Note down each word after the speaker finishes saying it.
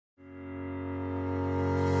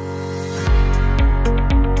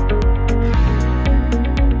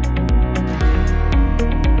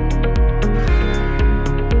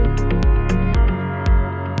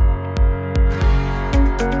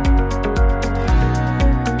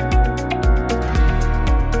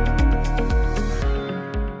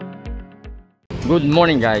Good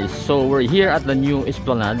morning, guys. So we're here at the new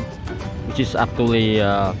Esplanade, which is actually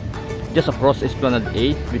just across Esplanade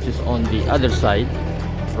 8, which is on the other side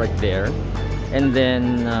right there. And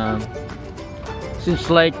then seems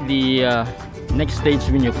like the next stage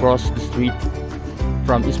when you cross the street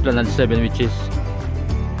from Esplanade 7, which is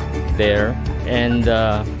there. And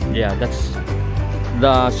yeah, that's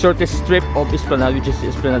the shortest strip of Esplanade, which is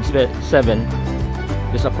Esplanade 7,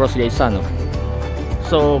 just across Gaisano.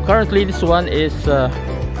 So currently this one is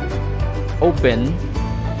open,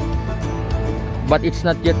 but it's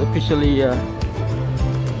not yet officially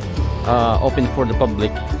open for the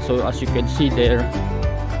public. So as you can see there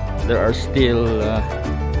are still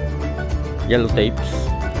yellow tapes.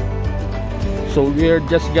 So we're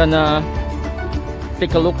just gonna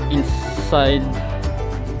take a look inside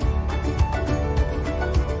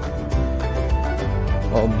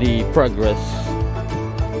of the progress.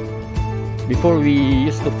 Before we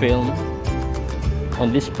used to film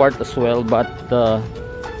on this part as well, but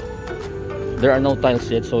there are no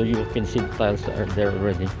tiles yet, so you can see the tiles are there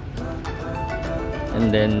already.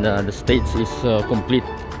 And then the stage is complete.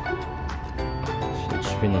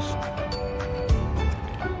 It's finished.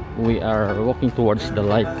 We are walking towards the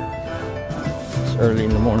light. It's early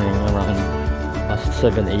in the morning, around past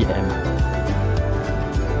 7 a.m.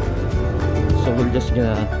 So we're just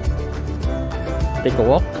gonna take a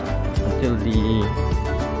walk until the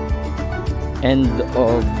end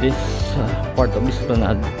of this part of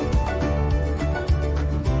Esplanade.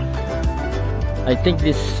 I think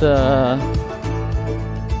this,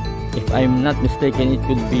 if I'm not mistaken, it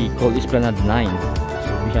could be called Esplanade 9.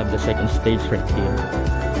 So we have the second stage right here.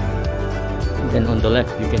 And then on the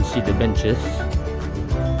left you can see the benches.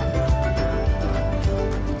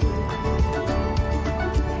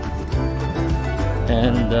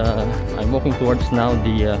 And I'm walking towards now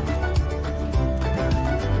the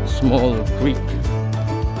small creek,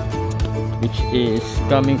 which is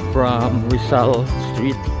coming from Rizal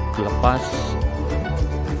Street, La Paz,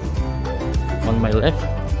 on my left,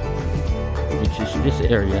 which is this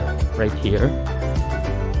area right here.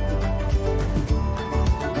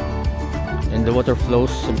 And the water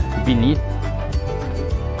flows beneath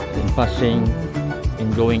and passing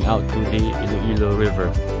and going out to the Iloilo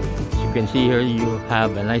River. As you can see here, you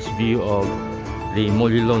have a nice view of the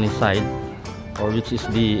Molilone side, or which is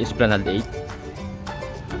the Esplanade 8,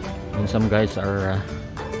 and some guys are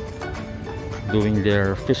doing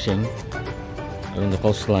their fishing on the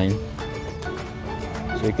coastline.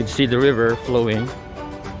 So you can see the river flowing,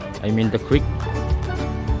 I mean the creek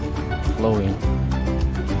flowing.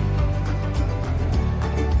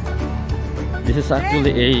 This is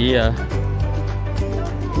actually a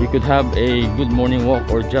you could have a good morning walk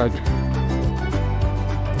or jog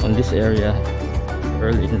on this area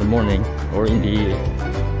early in the morning or in the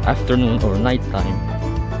afternoon or night time.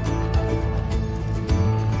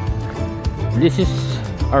 This is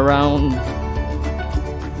around,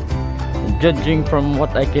 judging from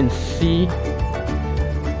what I can see,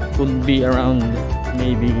 could be around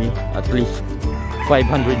maybe at least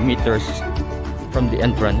 500 meters from the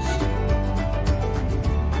entrance.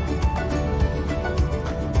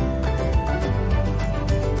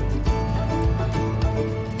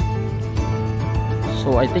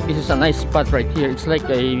 So I think this is a nice spot right here. It's like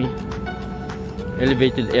a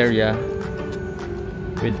elevated area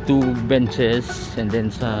with two benches, and then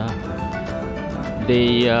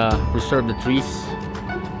they preserve the trees.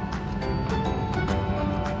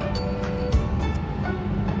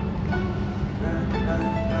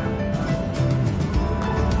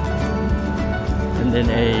 And then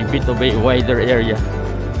a bit of a wider area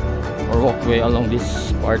or walkway along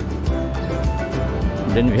this part.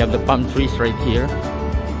 And then we have the palm trees right here.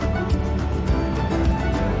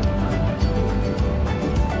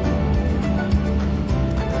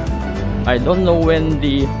 I don't know when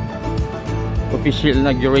the official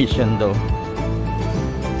inauguration though,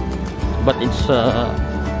 but it's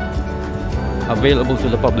available to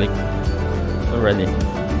the public already.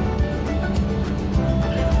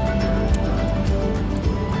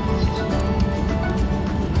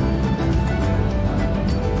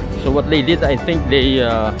 So what they did, I think they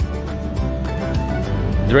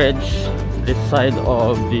dredged this side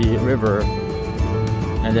of the river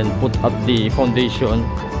and then put up the foundation,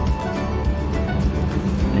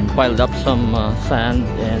 piled up some sand,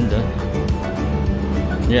 and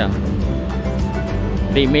yeah,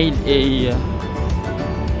 they made a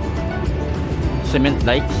cement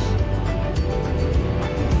dikes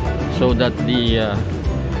so that the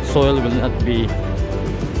soil will not be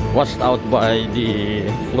washed out by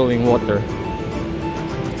the flowing water.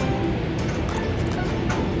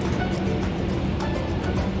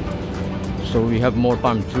 So we have more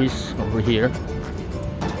palm trees over here.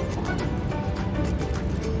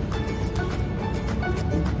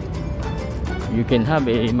 You can have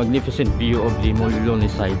a magnificent view of the Molilone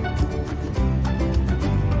side.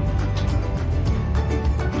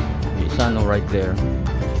 The Sano right there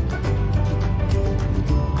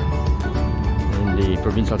in the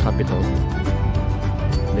provincial capital.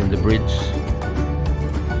 Then the bridge.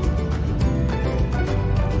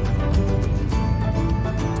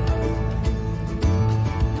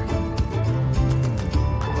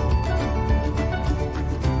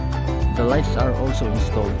 The lights are also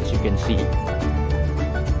installed, as you can see.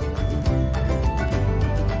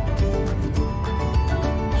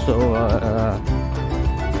 So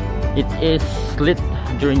it is lit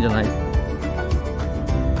during the night.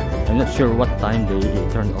 I'm not sure what time they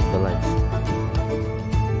turn off the lights.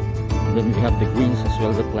 And then we have the greens as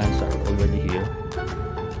well. The plants are already here.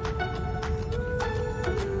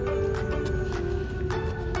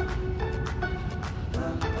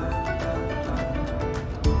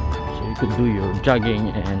 So you could do your jogging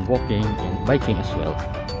and walking and biking as well.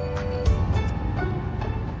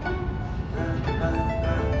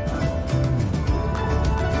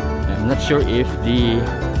 I'm not sure if the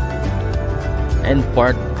end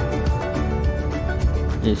part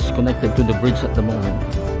is connected to the bridge at the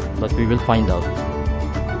moment, but we will find out.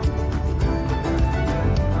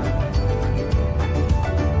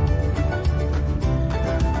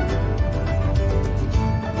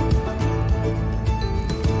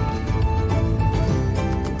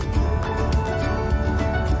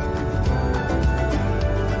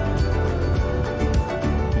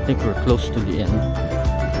 I think we're close to the end.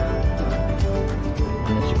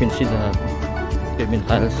 And as you can see, the pavement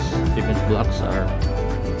tiles, pavement blocks are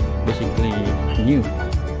basically new.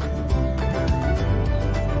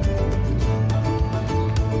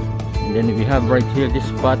 And then we have right here, this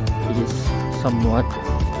spot is somewhat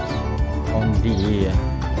on the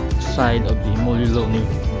side of the Molilone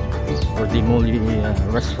or the Moli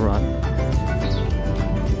restaurant.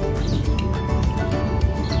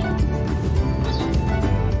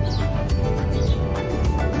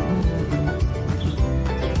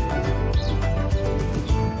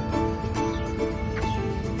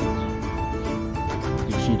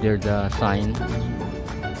 There the sign.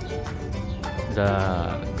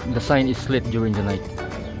 The sign is lit during the night.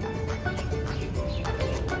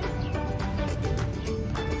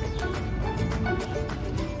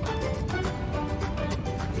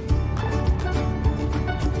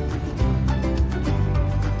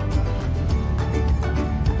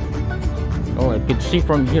 Oh, I could see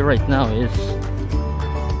from here right now is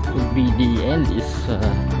would be the end is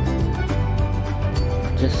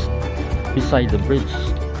just beside the bridge.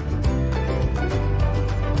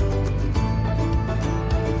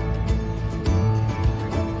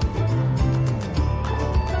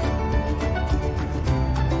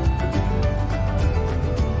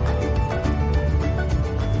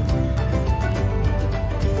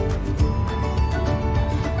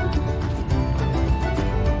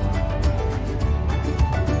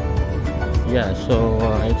 Yeah, so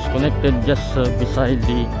it's connected just beside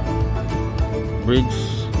the bridge.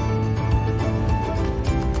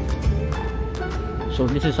 So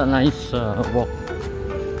this is a nice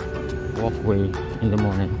walkway in the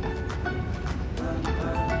morning.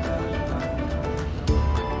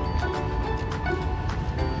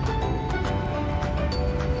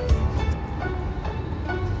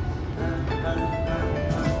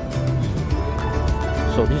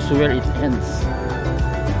 So this is where it ends.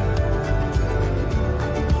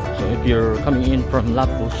 If you're coming in from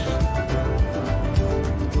Lapus,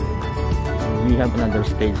 we have another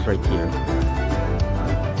stage right here.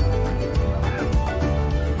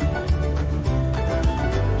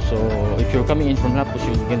 So if you're coming in from Lapus,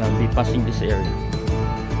 you're gonna be passing this area.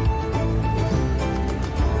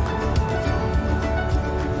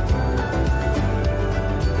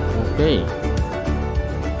 Okay,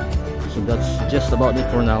 so that's just about it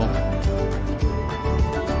for now.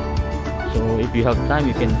 So if you have time,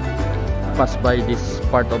 you can pass by this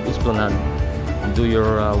part of Esplanade and do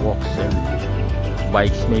your walks and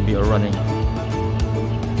bikes maybe, or running.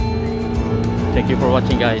 Thank you for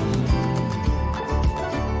watching, guys.